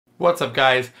What's up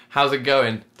guys, how's it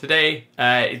going? Today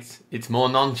it's more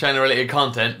non-channel related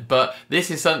content, but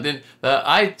this is something that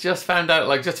I just found out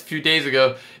like just a few days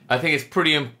ago. I think it's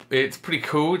pretty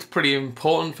cool, it's pretty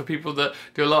important for people that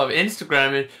do a lot of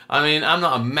Instagramming. I mean, I'm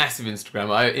not a massive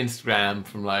Instagrammer, I Instagram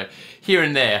from like here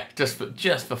and there, just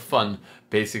for fun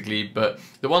basically, but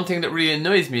the one thing that really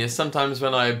annoys me is sometimes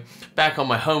when I'm back on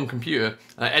my home computer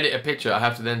and I edit a picture, I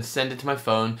have to then send it to my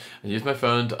phone and use my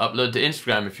phone to upload to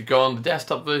Instagram. If you go on the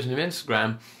desktop version of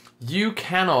Instagram, you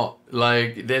cannot,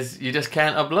 like, you just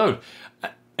can't upload.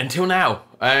 Until now.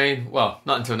 Well,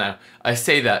 not until now. I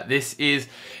say that.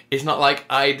 It's not like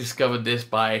I discovered this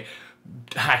by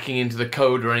hacking into the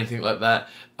code or anything like that.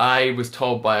 I was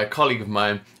told by a colleague of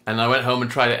mine and I went home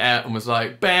and tried it out and was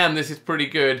like, bam, this is pretty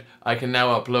good. I can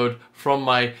now upload from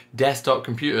my desktop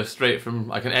computer straight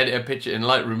from, I can edit a picture in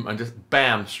Lightroom and just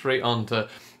bam, straight onto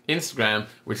Instagram,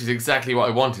 which is exactly what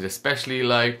I wanted, especially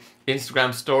like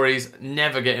Instagram stories.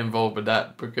 Never get involved with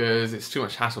that because it's too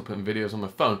much hassle putting videos on my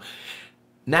phone.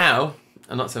 Now,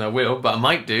 I'm not saying I will, but I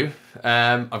might do.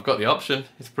 I've got the option.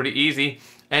 It's pretty easy.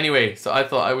 Anyway, so I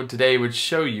thought today would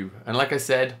show you. And like I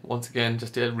said, once again,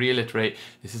 just to reiterate,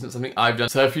 this isn't something I've done.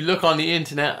 So if you look on the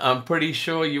internet, I'm pretty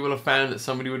sure you will have found that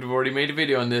somebody would have already made a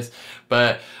video on this.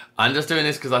 But I'm just doing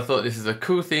this because I thought this is a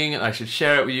cool thing and I should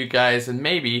share it with you guys. And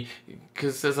maybe,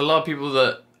 because there's a lot of people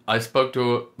that I spoke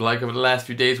to like over the last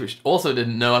few days which also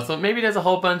didn't know. I thought maybe there's a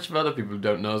whole bunch of other people who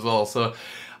don't know as well. So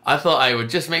I thought I would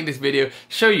just make this video,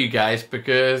 show you guys,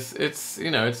 because it's, you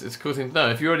know, it's a cool thing to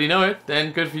know. If you already know it,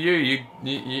 then good for you.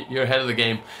 You're ahead of the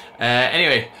game.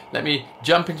 Anyway, let me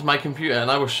jump into my computer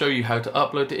and I will show you how to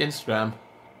upload to Instagram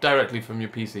directly from your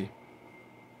PC.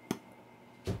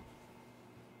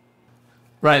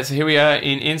 Right, so here we are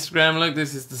in Instagram. Look,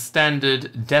 this is the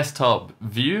standard desktop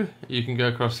view. You can go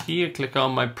across here, click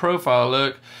on my profile.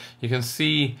 Look, you can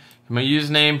see my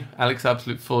username,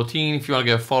 AlexAbsolute14. If you want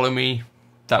to go follow me,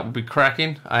 that would be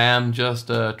cracking. I am just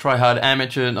a try-hard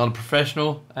amateur, not a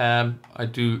professional. I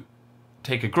do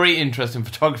take a great interest in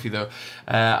photography though.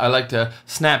 I like to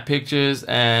snap pictures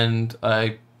and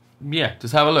yeah,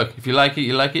 just have a look. If you like it,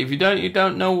 you like it. If you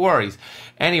don't, no worries.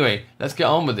 Anyway, let's get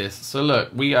on with this. So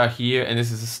look, we are here and this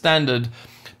is a standard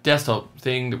desktop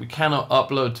thing that we cannot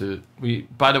upload to.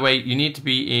 By the way, you need to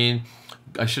be in,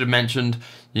 I should have mentioned,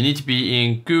 you need to be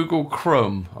in Google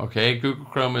Chrome, okay? Google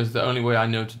Chrome is the only way I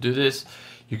know to do this.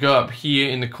 You go up here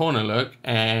in the corner, look,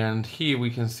 and here we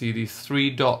can see these three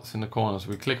dots in the corner. So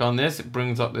we click on this, it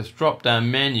brings up this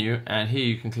drop-down menu, and here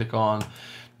you can click on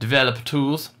Developer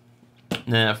Tools.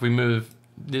 Now if we move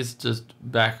this just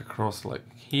back across like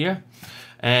here,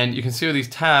 and you can see all these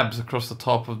tabs across the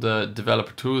top of the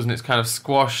Developer Tools, and it's kind of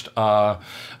squashed our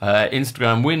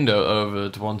Instagram window over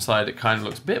to one side. It kind of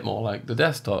looks a bit more like the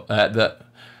desktop,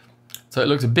 so it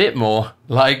looks a bit more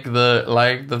like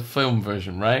the film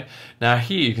version, right? Now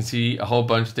here you can see a whole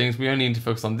bunch of things. We only need to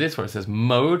focus on this where it says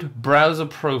Mode, Browser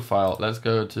Profile. Let's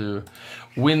go to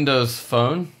Windows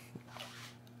Phone.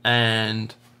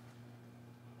 And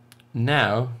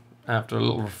now, after a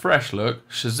little refresh look,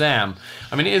 Shazam.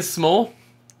 I mean, it is small.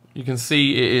 You can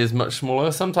see it is much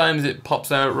smaller. Sometimes it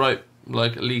pops out right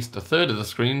like at least a third of the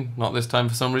screen. Not this time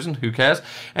for some reason, who cares?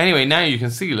 Anyway, now you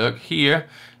can see, look, here,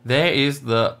 there is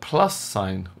the plus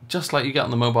sign, just like you get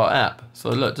on the mobile app. So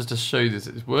look, just to show you this,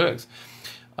 it works.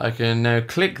 I can now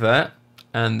click that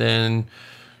and then,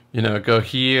 you know, go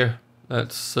here.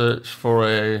 Let's search for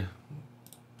a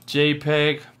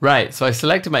JPEG. Right, so I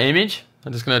selected my image.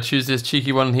 I'm just going to choose this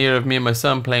cheeky one here of me and my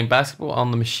son playing basketball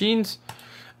on the machines.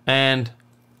 And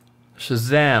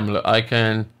Shazam, look, I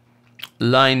can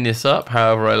line this up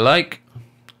however I like.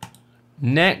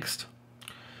 Next.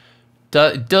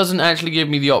 It doesn't actually give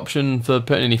me the option for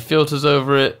putting any filters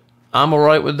over it. I'm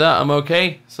alright with that, I'm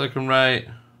okay. So I can write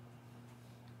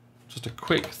just a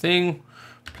quick thing.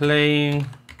 Playing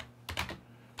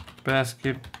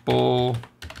basketball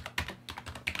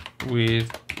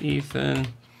with Ethan.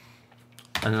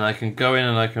 And then I can go in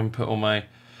and I can put all my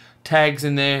tags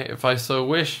in there if I so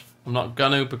wish. I'm not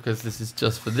gonna because this is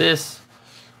just for this.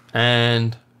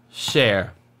 And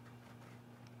share.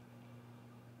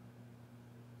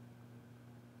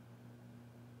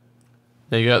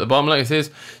 There you go at the bottom, like it says,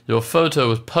 your photo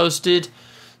was posted.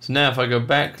 So now if I go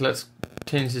back, let's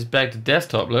change this back to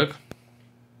desktop, look.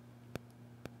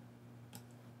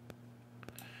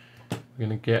 We're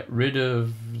gonna get rid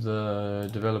of the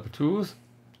Developer Tools.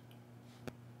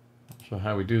 Not sure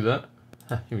how we do that.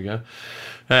 Here we go.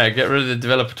 Alright, get rid of the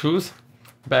Developer Tools.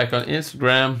 Back on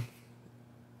Instagram.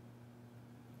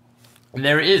 And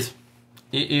there it is.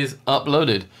 It is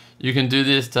uploaded. You can do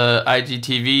this to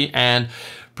IGTV and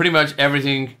pretty much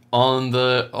everything on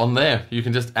there. You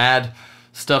can just add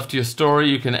stuff to your story.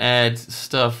 You can add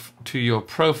stuff to your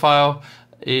profile.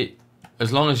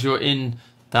 As long as you're in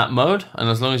that mode, and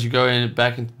as long as you go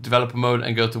back into developer mode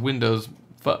and go to Windows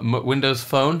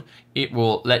Phone, it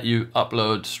will let you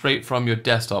upload straight from your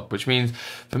desktop. Which means,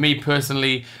 for me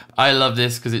personally, I love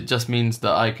this because it just means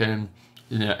that I can,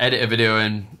 edit a video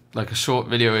in, like a short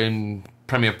video in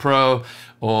Premiere Pro,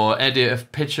 or edit a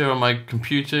picture on my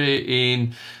computer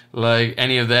in like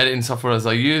any of the editing software as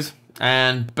I use,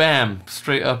 and bam,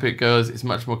 straight up it goes. It's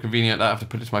much more convenient. I have to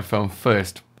put it to my phone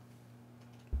first.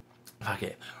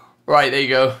 Okay, right, there you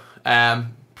go.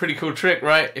 Pretty cool trick,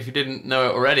 right? If you didn't know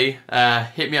it already,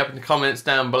 hit me up in the comments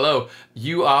down below.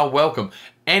 You are welcome.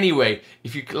 Anyway,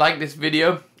 if you like this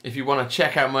video, if you want to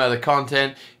check out my other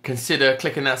content, consider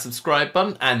clicking that subscribe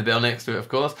button and the bell next to it, of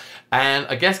course. And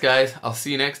I guess, guys, I'll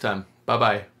see you next time.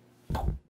 Bye-bye.